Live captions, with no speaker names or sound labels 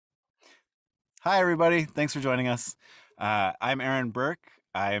Hi, everybody. Thanks for joining us. I'm Aaron Burke.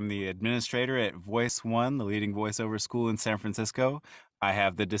 I am the administrator at Voice One, the leading voiceover school in San Francisco. I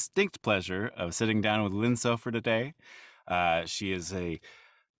have the distinct pleasure of sitting down with Lynne Soffer today. She is a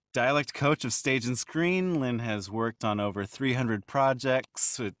dialect coach of stage and screen. Lynne has worked on over 300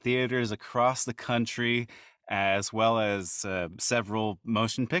 projects with theaters across the country, as well as several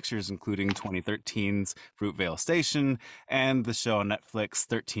motion pictures, including 2013's Fruitvale Station and the show on Netflix,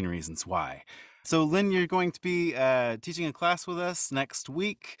 13 Reasons Why. So, Lynne, you're going to be teaching a class with us next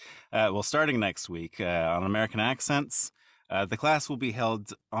week, starting next week on American accents. The class will be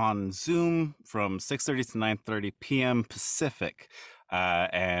held on Zoom from 6:30 to 9:30 p.m. Pacific.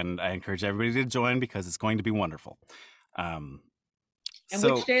 And I encourage everybody to join because it's going to be wonderful. Um, And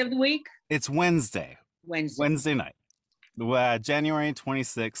which so day of the week? it's Wednesday, Wednesday. Wednesday night, January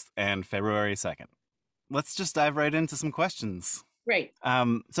 26th and February 2nd. Let's just dive right into some questions. Great.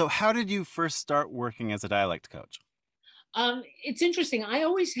 So how did you first start working as a dialect coach? It's interesting. I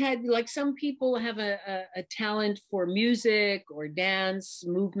always had, like some people have a talent for music or dance,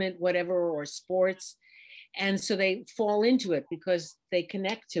 movement, whatever, or sports. And so they fall into it because they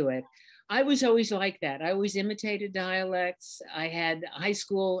connect to it. I was always like that. I always imitated dialects. I had a high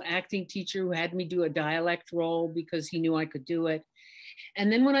school acting teacher who had me do a dialect role because he knew I could do it.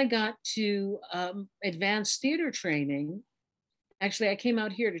 And then when I got to advanced theater training, actually, I came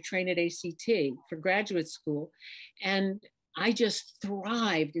out here to train at ACT for graduate school, and I just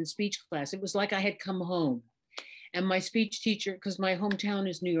thrived in speech class. It was like I had come home. And my speech teacher, because my hometown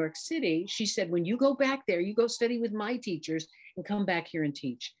is New York City, she said, when you go back there, you go study with my teachers and come back here and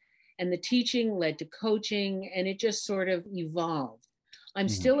teach. And the teaching led to coaching, and it just sort of evolved. I'm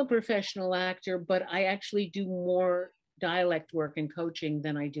Mhm. still a professional actor, but I actually do more dialect work and coaching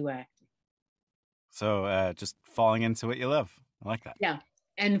than I do acting. So just falling into what you love. I like that. Yeah.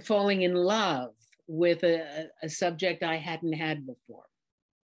 And falling in love with a subject I hadn't had before.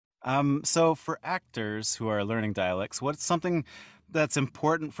 So for actors who are learning dialects, what's something that's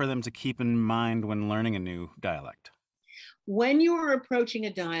important for them to keep in mind when learning a new dialect? When you are approaching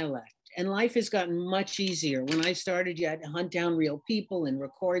a dialect, and life has gotten much easier. When I started, you had to hunt down real people and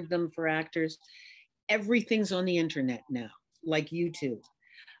record them for actors. Everything's on the internet now, like YouTube.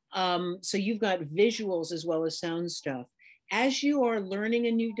 So you've got visuals as well as sound stuff. As you are learning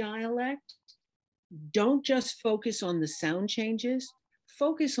a new dialect, don't just focus on the sound changes,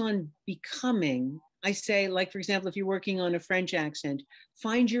 focus on becoming. I say, like, for example, if you're working on a French accent,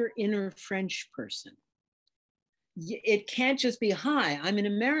 find your inner French person. It can't just be, hi, I'm an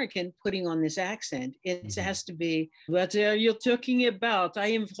American putting on this accent. It Mhm. has to be, what are you talking about? I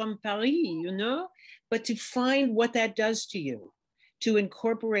am from Paris. But to find what that does to you, to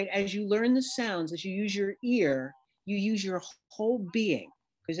incorporate as you learn the sounds, as you use your ear, you use your whole being,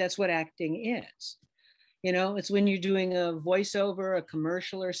 because that's what acting is. It's when you're doing a voiceover, a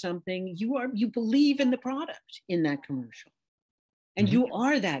commercial or something, you believe in the product in that commercial, and Mhm. you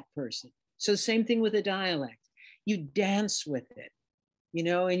are that person. So same thing with a dialect. You dance with it,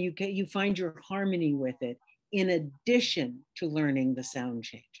 and you find your harmony with it in addition to learning the sound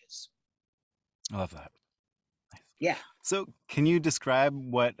changes. I love that. Nice. Yeah. So, can you describe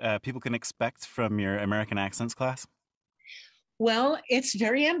what people can expect from your American accents class? Well, it's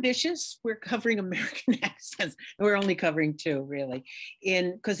very ambitious. We're covering American accents. We're only covering two, really,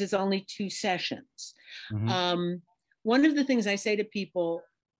 in because it's only two sessions. Hmm. Um, One of the things I say to people,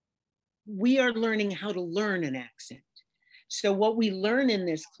 we are learning how to learn an accent. So what we learn in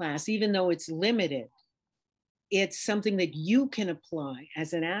this class, even though it's limited, it's something that you can apply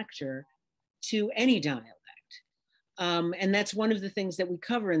as an actor to any dialect. And that's one of the things that we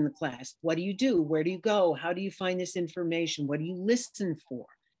cover in the class. What do you do? Where do you go? How do you find this information? What do you listen for?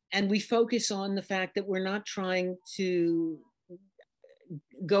 And we focus on the fact that we're not trying to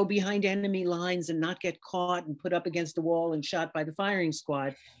go behind enemy lines and not get caught and put up against the wall and shot by the firing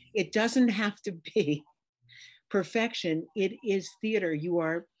squad. It doesn't have to be perfection. It is theater. You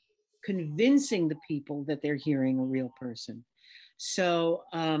are convincing the people that they're hearing a real person. So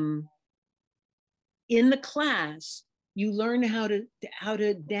in the class, you learn how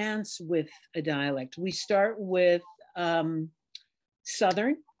to dance with a dialect. We start with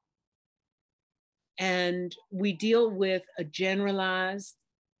Southern, and we deal with a generalized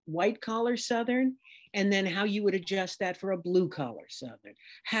white collar Southern, and then how you would adjust that for a blue collar Southern,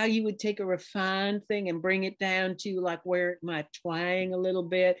 how you would take a refined thing and bring it down to like where it might twang a little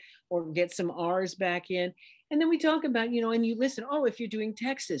bit or get some R's back in. And then we talk about, and you listen, oh, if you're doing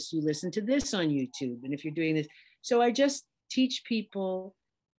Texas, you listen to this on YouTube. And if you're doing this, so I just teach people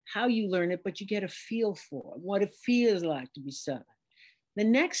how you learn it, but you get a feel for it, what it feels like to be Southern. The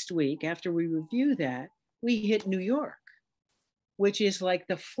next week, after we review that, we hit New York, which is like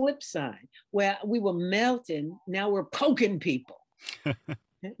the flip side, where we were melting. Now we're poking people.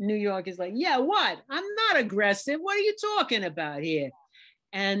 New York is like, yeah, what? I'm not aggressive. What are you talking about here?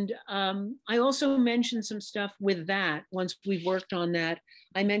 And I also mentioned some stuff with that. Once we've worked on that,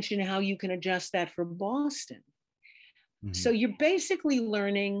 I mentioned how you can adjust that for Boston. Hmm. So you're basically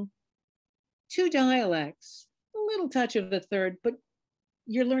learning two dialects, a little touch of a third, but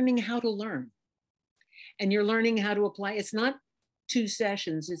you're learning how to learn and you're learning how to apply. It's not two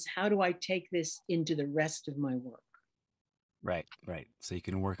sessions, it's how do I take this into the rest of my work? Right, right. So you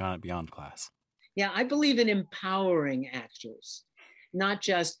can work on it beyond class. Yeah, I believe in empowering actors, not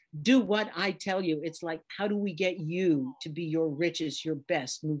just do what I tell you. It's like, how do we get you to be your richest, your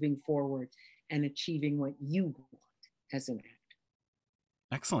best moving forward and achieving what you want as an actor?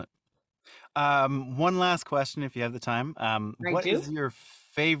 Excellent. One last question, if you have the time. I What do. is your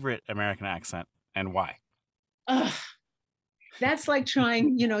favorite American accent and why? Ugh, that's like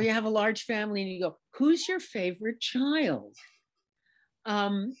trying, you have a large family and you go, who's your favorite child?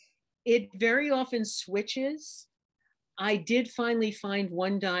 Um, it very often switches. I did finally find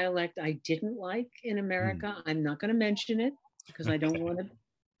one dialect I didn't like in Hmm. America. I'm not going to mention it because I don't want to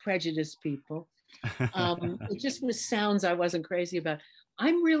prejudice people. It just was sounds I wasn't crazy about.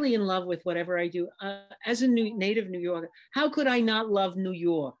 I'm really in love with whatever I do. As a native New Yorker, how could I not love New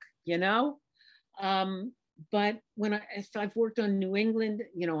York? You know, um, but if I've worked on New England,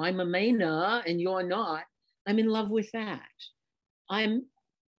 I'm a Mainer and you're not. I'm in love with that. I'm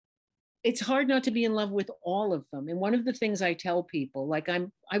it's hard not to be in love with all of them. And one of the things I tell people, like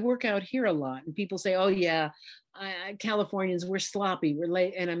I work out here a lot, and people say, "Oh yeah, Californians we're sloppy, we're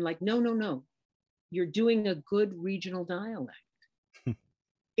late," and I'm like, "No, no, no. You're doing a good regional dialect.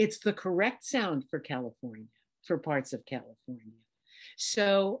 It's the correct sound for California, for parts of California.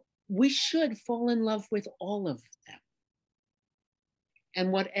 So we should fall in love with all of them,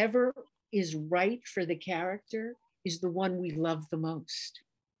 and whatever is right for the character is the one we love the most."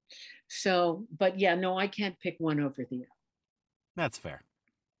 So, but yeah, no, I can't pick one over the other. That's fair.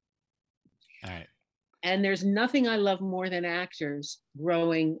 All right. And there's nothing I love more than actors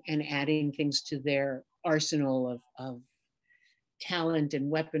growing and adding things to their arsenal of talent and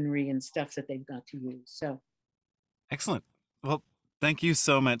weaponry and stuff that they've got to use. So Excellent. Well, thank you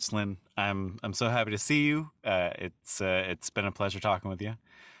so much, Lynn. I'm so happy to see you. It's been a pleasure talking with you.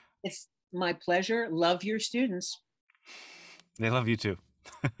 it's my pleasure. Love your students. They love you too.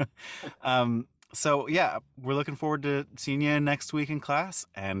 So yeah, we're looking forward to seeing you next week in class,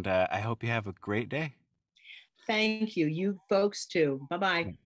 and I hope you have a great day. Thank you. You folks too. Bye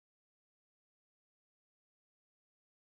bye.